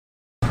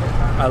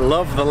I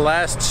love the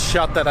last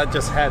shot that I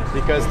just had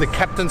because the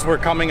captains were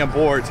coming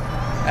aboard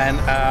and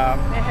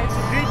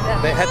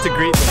they had to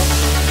greet them.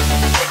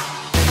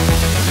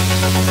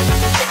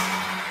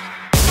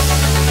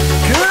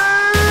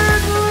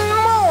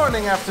 Good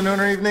morning,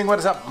 afternoon or evening, what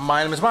is up?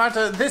 My name is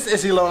Maarten, this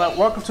is Ilona,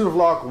 welcome to the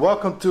vlog,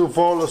 welcome to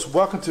Volos,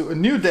 welcome to a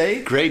new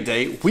day, great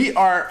day. We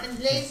are... And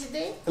lazy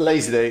day?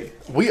 Lazy day.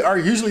 We are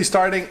usually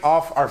starting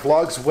off our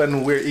vlogs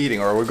when we're eating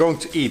or we're going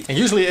to eat. And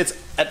usually it's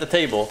at the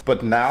table.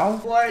 But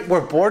now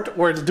we're bored.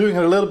 We're doing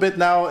it a little bit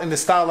now in the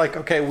style like,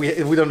 okay,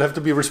 we don't have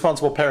to be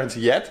responsible parents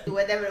yet.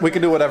 We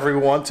can do whatever we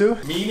want to.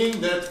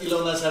 Meaning that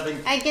Ilona's having...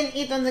 I can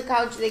eat on the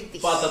couch like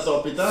this.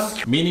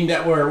 Patatopita. Meaning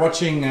that we're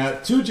watching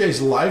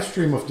 2J's live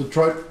stream of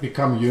Detroit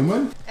Become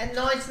Human. And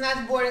no, it's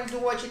not boring to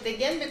watch it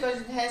again because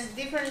it has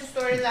different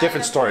storyline.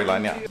 Different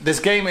storyline, yeah.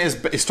 This game is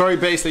story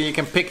based and you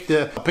can pick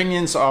the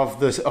opinions of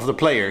the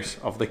players,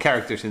 of the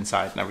characters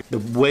inside and everything.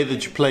 The way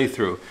that you play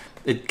through.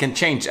 It can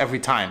change every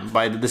time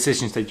by the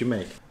decisions that you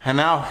make. And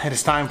now it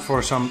is time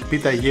for some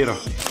pita gyro.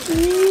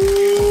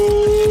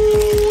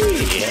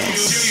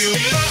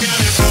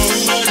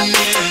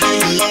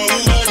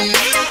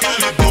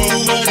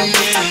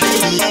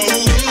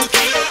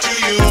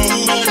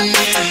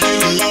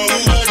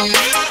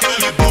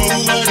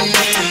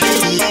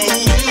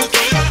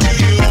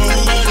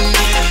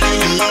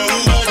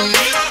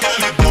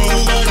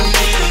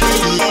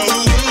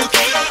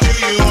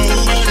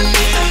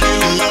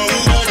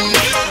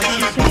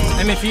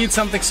 If you eat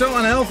something so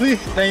unhealthy,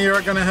 then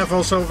you're gonna have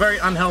also very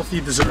unhealthy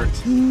dessert.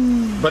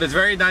 But it's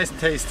very nice and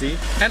tasty.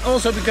 And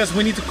also because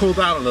we need to cool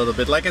down a little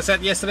bit. Like I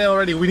said yesterday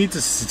already, we need to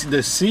see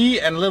the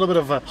sea and a little bit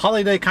of a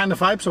holiday kind of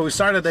vibe. So we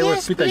started there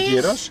with pita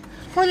gyros.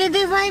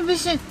 Holiday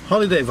vibes.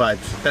 Holiday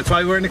vibes. That's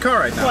why we're in the car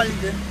right now.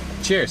 Holiday.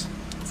 Cheers.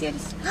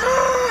 Cheers.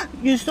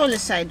 You stole a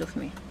side of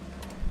me.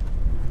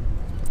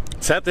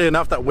 Sadly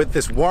enough that with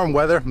this warm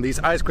weather, these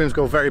ice creams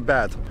go very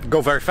bad.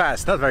 Go very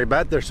fast. Not very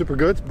bad, they're super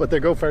good, but they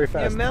go very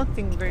fast. They're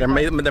melting very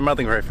fast. They're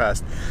melting very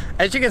fast.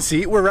 As you can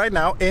see, we're right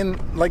now in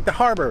like the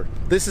harbor.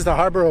 This is the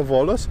harbor of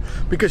Volos.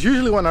 Because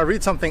usually when I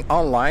read something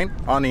online,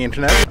 on the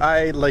internet,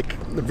 I like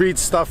read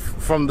stuff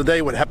from the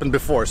day what happened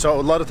before. So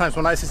a lot of times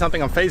when I see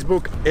something on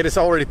Facebook, it is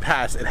already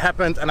past. It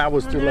happened and I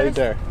was too late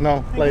there.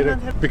 No, later.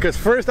 Because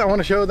first I want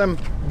to show them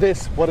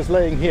this, what is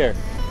laying here.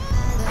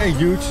 A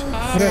huge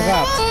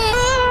fregat.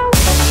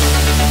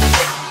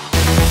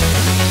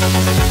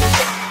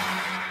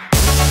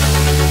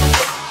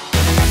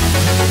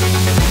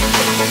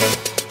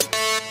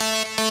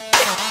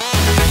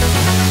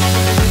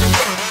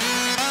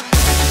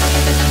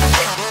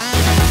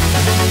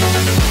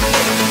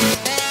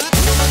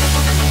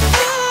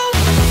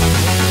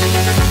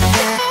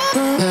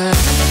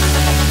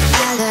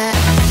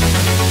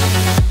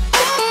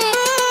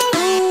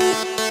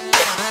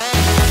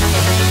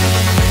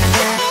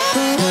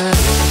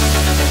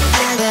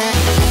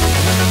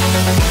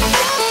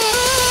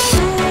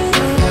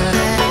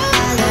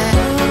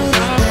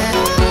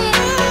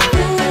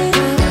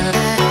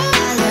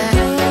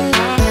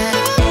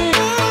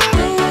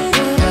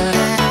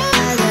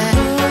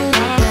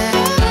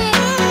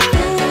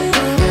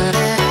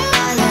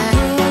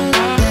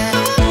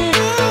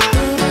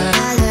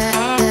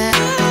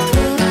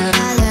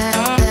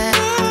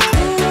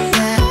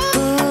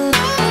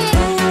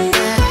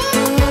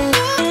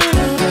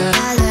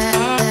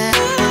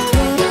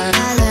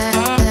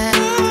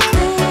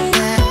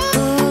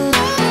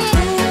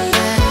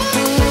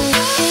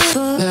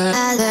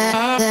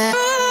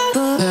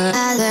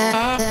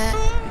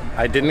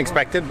 I didn't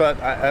expect it, but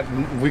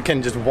we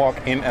can just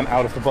walk in and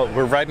out of the boat.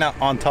 We're right now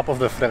on top of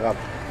the fregat,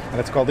 and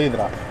it's called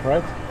Hydra,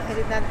 right? I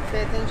did not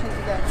pay attention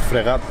to that.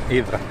 Fregat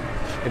Hydra.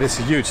 It is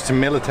huge. It's a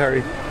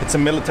military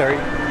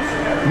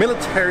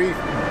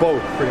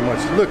boat, pretty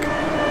much. Look.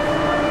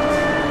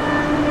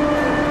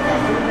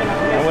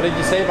 And what did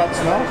you say about the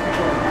smell?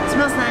 It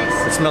smells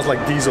nice. It smells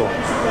like diesel.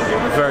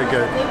 Very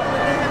good.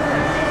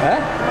 Huh?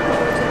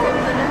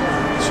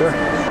 Sure.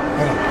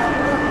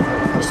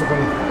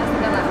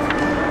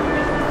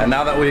 And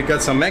now that we've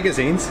got some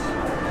magazines,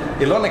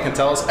 Ilona can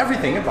tell us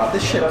everything about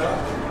this ship.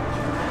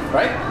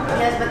 Right?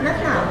 Yes, but not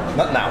now.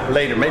 Not now,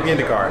 later, maybe in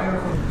the car.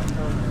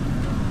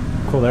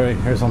 Cool,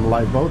 here's on the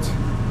live boat.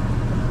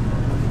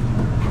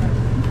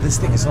 This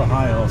thing is so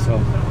high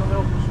also.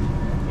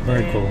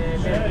 Very cool.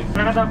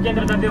 Φρεγάτα πια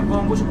 32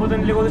 κόμπους, οπότε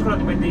είναι λίγο δύσκολο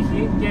να την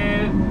πετύχει και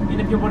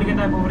είναι πιο πολύ για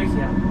τα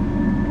υποβρύχια.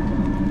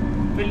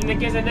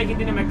 Φιλινικές δεν έχει,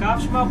 είναι με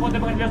καύσιμα, οπότε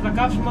μέχρι να τα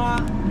καύσιμα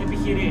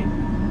επιχειρεί.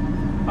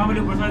 Πάμε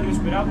λίγο μπροστά τους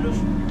πυράβλους.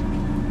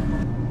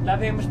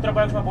 Δηλαδή εμείς τώρα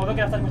παράξουμε από εδώ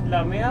και να φτάσουμε στη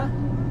Λαμία.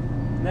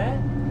 Ναι.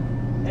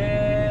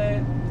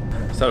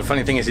 So the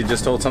funny thing is, he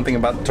just told something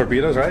about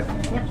torpedoes, right?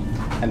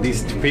 Yeah. And these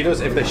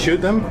torpedoes, if they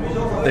shoot them,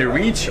 they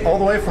reach all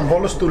the way from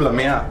Volos to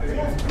Lamea.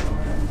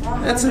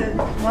 That's it.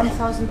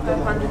 1,500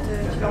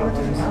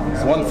 kilometers.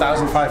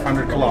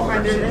 1,500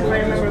 kilometers.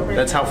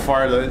 That's how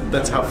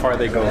far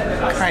they go.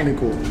 Kind of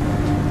cool.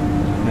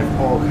 They have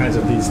all kinds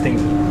of these things.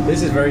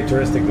 This is very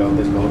touristic though.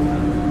 This boat.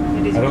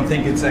 I don't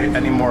think it's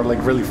anymore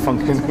like really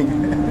functioning.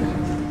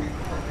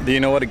 Do you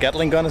know what a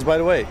Gatling gun is, by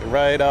the way?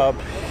 Right up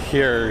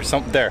here,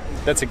 there.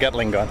 That's a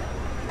Gatling gun.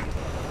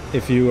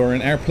 If you are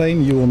an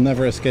airplane, you will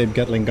never escape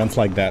Gatling guns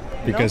like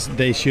that, because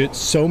they shoot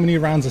so many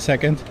rounds a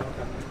second.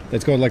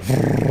 Let's go like.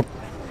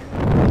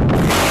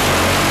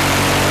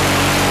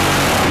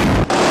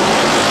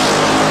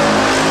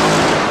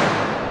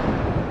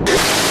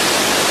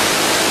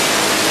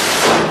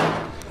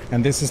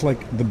 And this is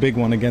like the big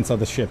one against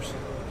other ships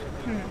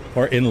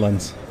or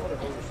inlands.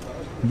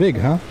 Big,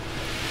 huh?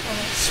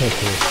 So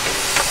cool.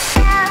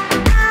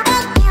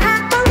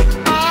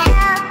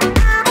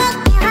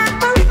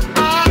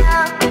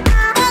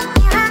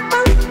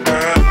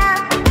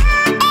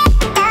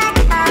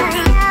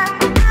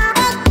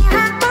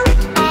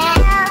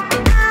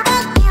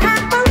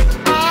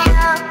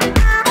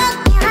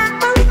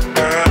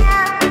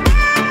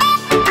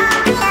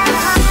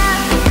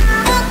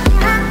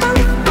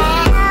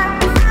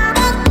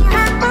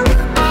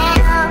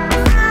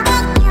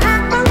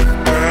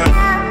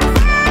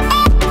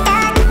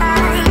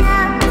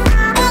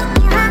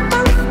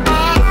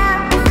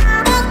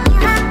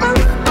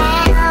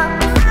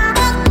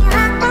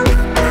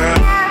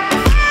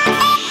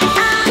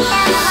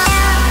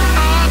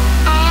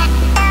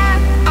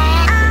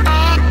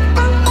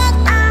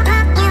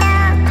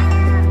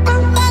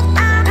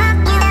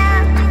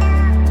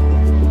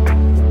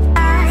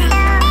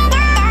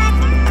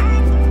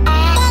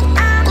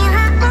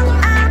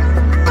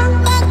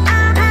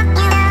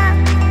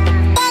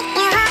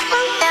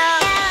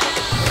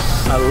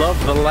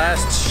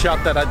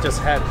 Shot that I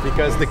just had,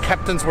 because the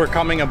captains were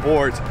coming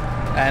aboard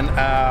and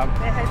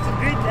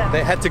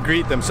they had to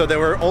greet them, so they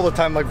were all the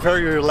time like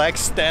very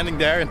relaxed, standing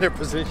there in their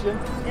position.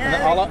 And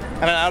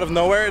then out of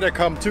nowhere there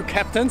come two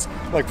captains,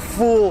 like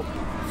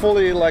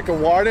fully like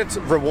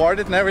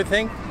rewarded and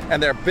everything,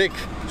 and their big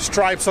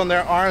stripes on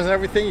their arms and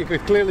everything. You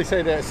could clearly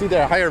see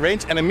their higher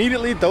range, and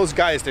immediately those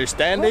guys, they're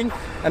standing,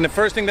 and the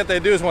first thing that they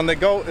do is when they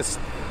go is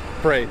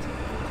parade.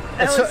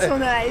 That was so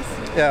nice.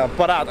 Yeah,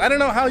 parade. I don't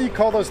know how you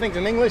call those things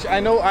in English.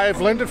 I know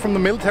I've learned it from the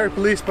military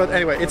police, but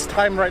anyway, it's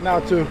time right now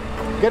to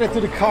get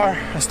into the car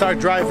and start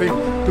driving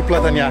to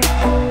Platanias.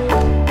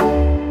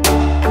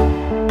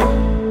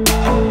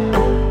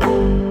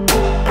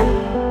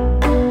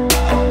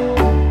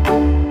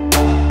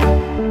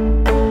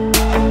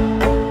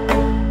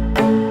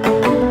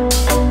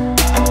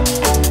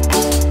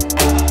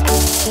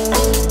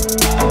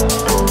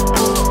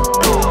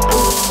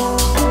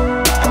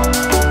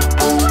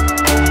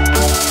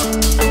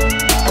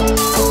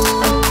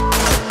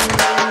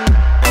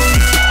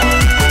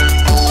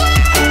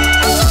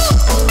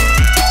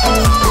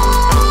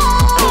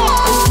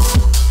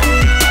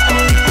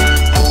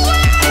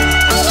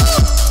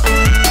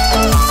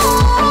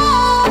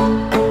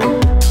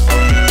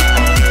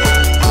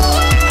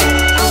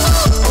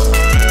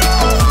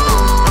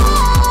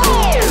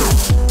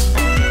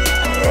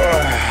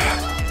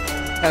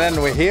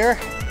 Here,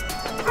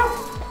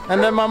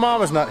 and then my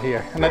mom is not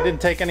here, and I didn't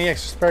take any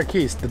extra spare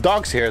keys. The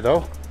dog's here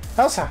though.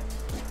 Elsa,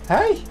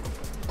 hey,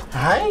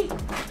 hey.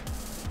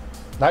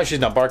 Now she's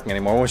not barking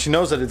anymore. When she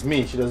knows that it's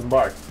me, she doesn't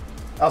bark.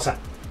 Elsa,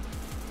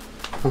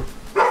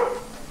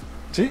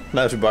 see,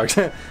 now she barks.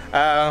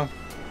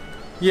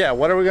 Yeah,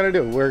 what are we gonna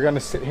do? We're gonna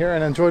sit here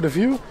and enjoy the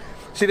view.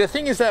 See, the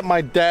thing is that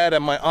my dad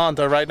and my aunt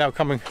are right now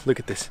coming. Look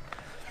at this.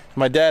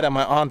 My dad and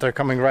my aunt are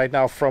coming right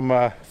now from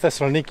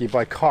Thessaloniki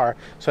by car,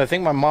 so I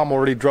think my mom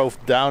already drove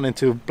down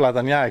into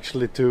Platanias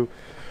actually to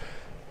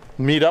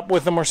meet up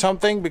with them or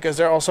something, because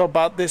they're also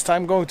about this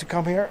time going to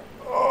come here.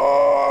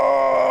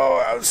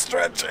 Oh, I'm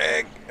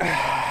stretching.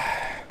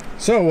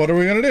 So what are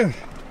we gonna do?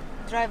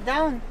 Drive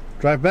down.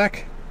 Drive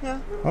back? Yeah.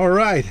 All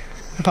right.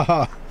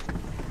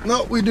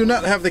 No, we do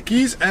not have the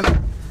keys,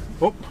 and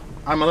oh,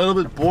 I'm a little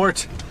bit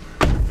bored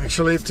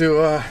actually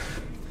to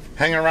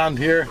hang around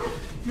here.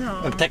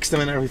 No. And text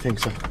them and everything,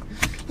 so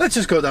let's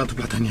just go down to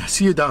Platanias.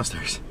 See you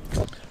downstairs.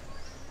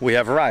 We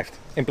have arrived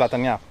in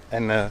Platanias,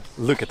 and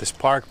look at this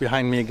park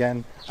behind me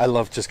again. I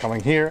love just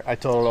coming here. I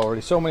told it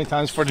already so many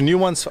times. For the new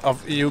ones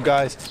of you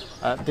guys,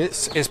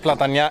 this is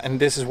Platanias, and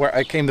this is where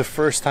I came the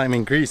first time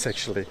in Greece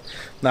actually.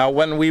 Now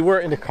when we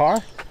were in the car,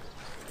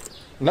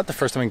 not the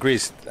first time in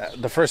Greece,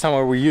 the first time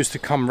where we used to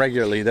come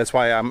regularly, that's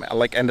why I'm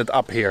like ended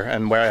up here,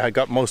 and where I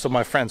got most of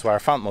my friends, where I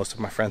found most of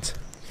my friends.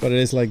 But it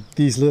is like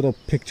these little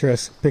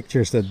picturesque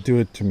pictures that do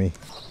it to me.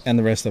 And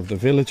the rest of the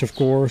village, of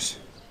course.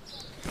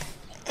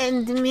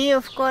 And me,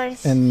 of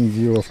course. And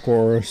you, of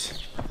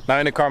course. Now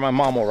in the car my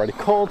mom already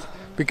called,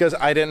 because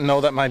I didn't know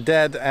that my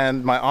dad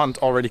and my aunt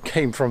already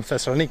came from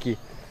Thessaloniki.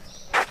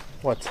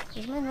 What?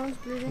 Is my nose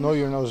bleeding? No,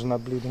 your nose is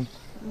not bleeding.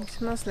 It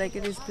smells like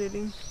it is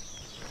bleeding.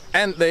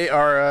 And they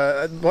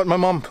are, what my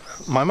mom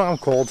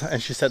called,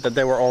 and she said that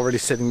they were already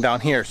sitting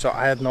down here, so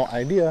I had no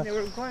idea. They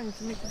were going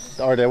to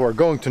Nikos. Or they were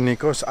going to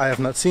Nikos. I have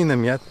not seen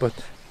them yet, but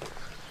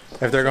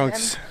if they're going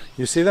to,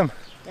 you see them?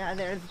 Yeah,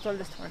 they're the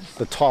tallest ones.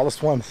 The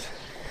tallest ones.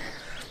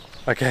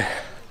 Okay,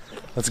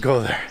 let's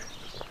go there.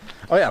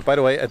 Oh yeah, by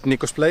the way, at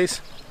Nikos'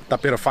 place,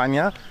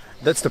 Tapirofania,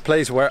 that's the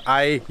place where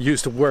I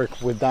used to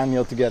work with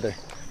Daniel together.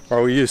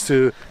 Or we used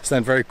to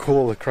stand very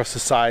cool across the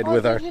side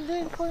with our... Did you do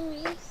it for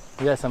me?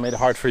 Yes, I made it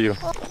hard for you.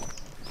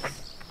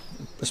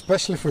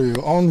 Especially for you,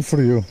 only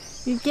for you.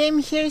 You came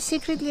here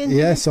secretly and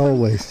Yes,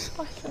 always.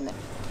 Oh, so nice.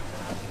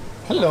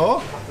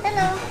 Hello.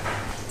 Hello.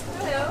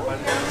 Hello.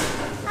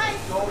 Hi.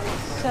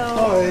 Zo,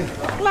 Hoi.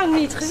 lang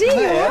niet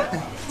gezien hoor.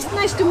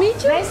 Nice to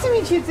meet you. Nice to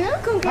meet you too.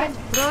 Congrats.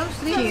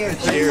 Proost.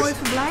 Cheers. Cheers. Mooi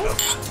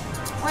verblijf.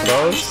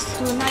 Proost.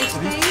 To a nice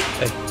stay.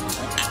 Hey.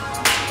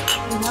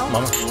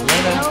 Mama.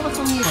 Geweldig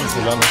om hier te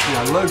zijn.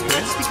 Ja, leuk hè?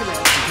 Hartstikke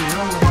leuk.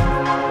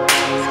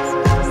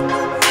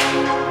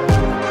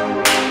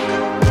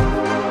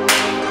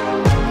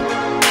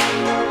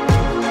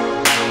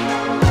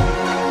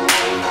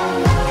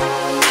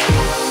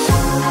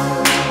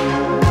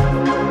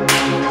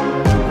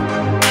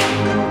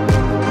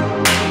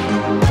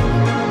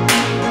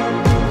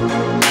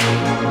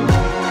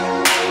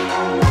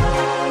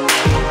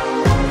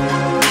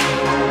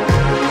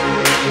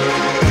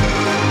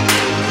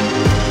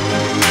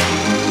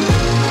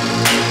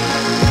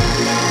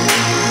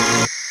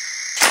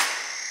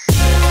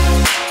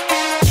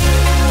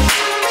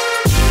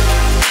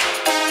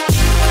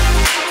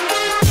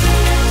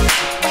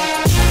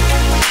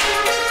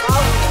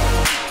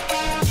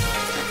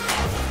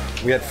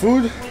 We had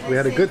food, we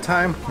had a good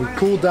time, we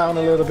cooled down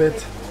a little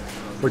bit.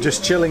 We're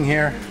just chilling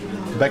here,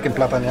 back in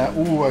Platanias.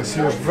 Ooh, I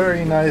see a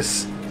very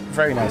nice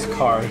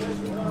card.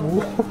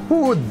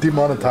 Ooh,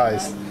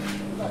 demonetized.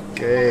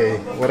 Okay,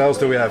 what else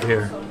do we have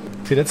here?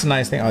 See, that's a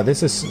nice thing. Oh,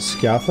 this is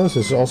CIWS.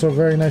 This is also a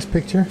very nice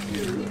picture.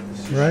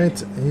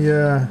 Right,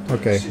 yeah,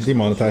 okay,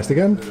 demonetized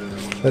again.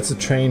 That's a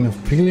train of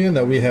Pelion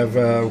that we have,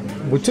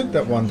 we took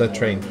that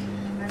train.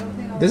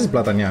 This is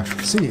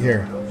Platanias. See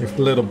here, you've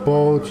the little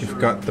boat, you've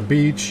got the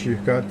beach,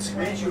 you've got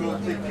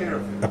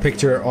a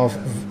picture of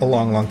a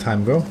long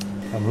time ago.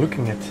 I'm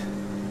looking at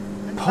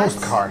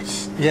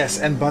postcards. Yes,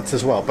 and butts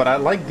as well. But I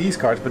like these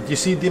cards, but you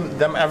see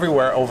them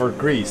everywhere over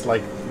Greece,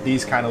 like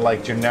these kind of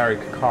like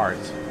generic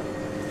cards.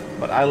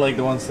 But I like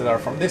the ones that are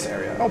from this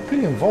area. Oh,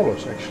 Pelion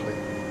Volos actually.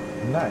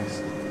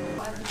 Nice.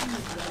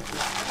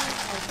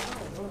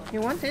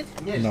 You want it?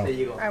 Yes, no.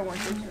 I want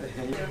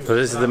it. So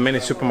this is the mini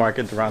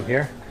supermarket around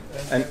here.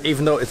 And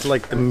even though it's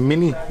like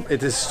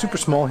it is super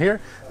small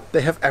here,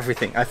 they have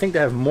everything. I think they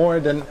have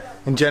more than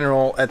in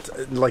general at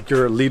like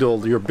your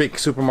Lidl, your big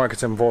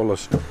supermarkets in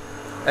Volos.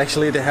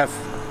 Actually, they have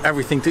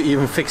everything to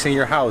even fix in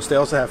your house. They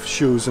also have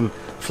shoes and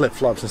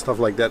flip-flops and stuff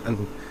like that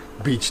and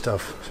beach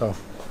stuff. So,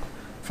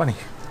 funny.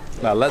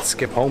 Now let's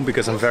skip home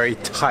because I'm very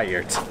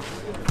tired.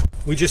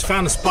 We just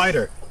found a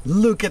spider.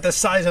 Look at the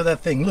size of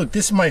that thing. Look,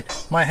 this is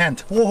my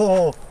hand.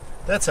 Whoa,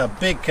 that's a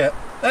big cat.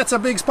 That's a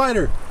big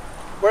spider.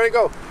 Where'd it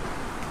go?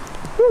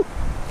 Woo.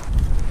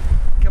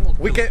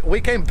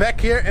 We came back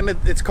here and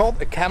it's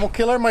called a camel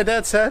killer, my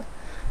dad said.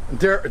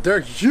 They're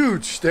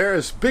huge. They're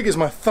as big as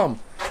my thumb.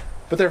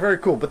 But they're very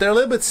cool. But they're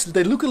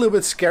they look a little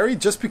bit scary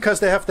just because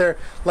they have their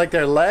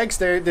legs,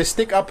 they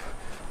stick up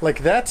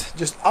like that,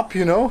 just up,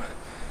 you know.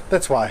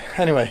 That's why.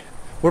 Anyway,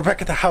 we're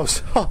back at the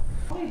house. Huh.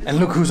 And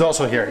look who's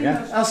also here,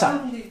 yeah?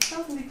 Elsa.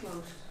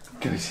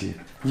 Can you see?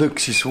 Look,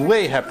 she's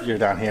way happier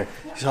down here.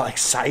 She's all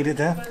excited,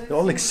 huh? They're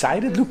all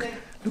excited. Look.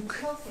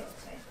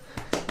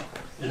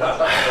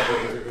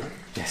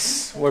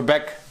 Yes, we're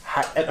back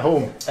at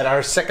home, at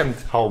our second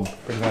home,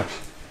 pretty much.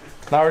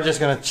 Now we're just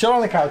gonna chill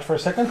on the couch for a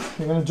second.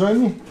 You gonna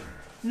join me?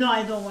 No,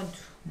 I don't want to.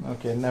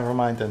 Okay, never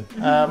mind then.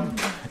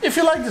 If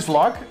you like this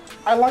vlog,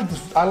 I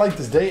like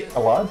this day a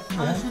lot.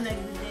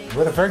 We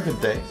had a very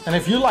good day. And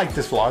if you like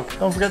this vlog,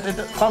 don't forget to hit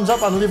the thumbs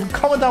up and leave a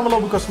comment down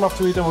below because I love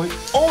to read and we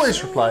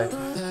always reply.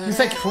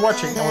 Thank you for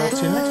watching and we'll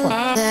see you next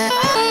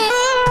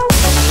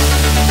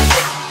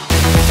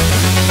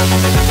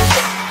one.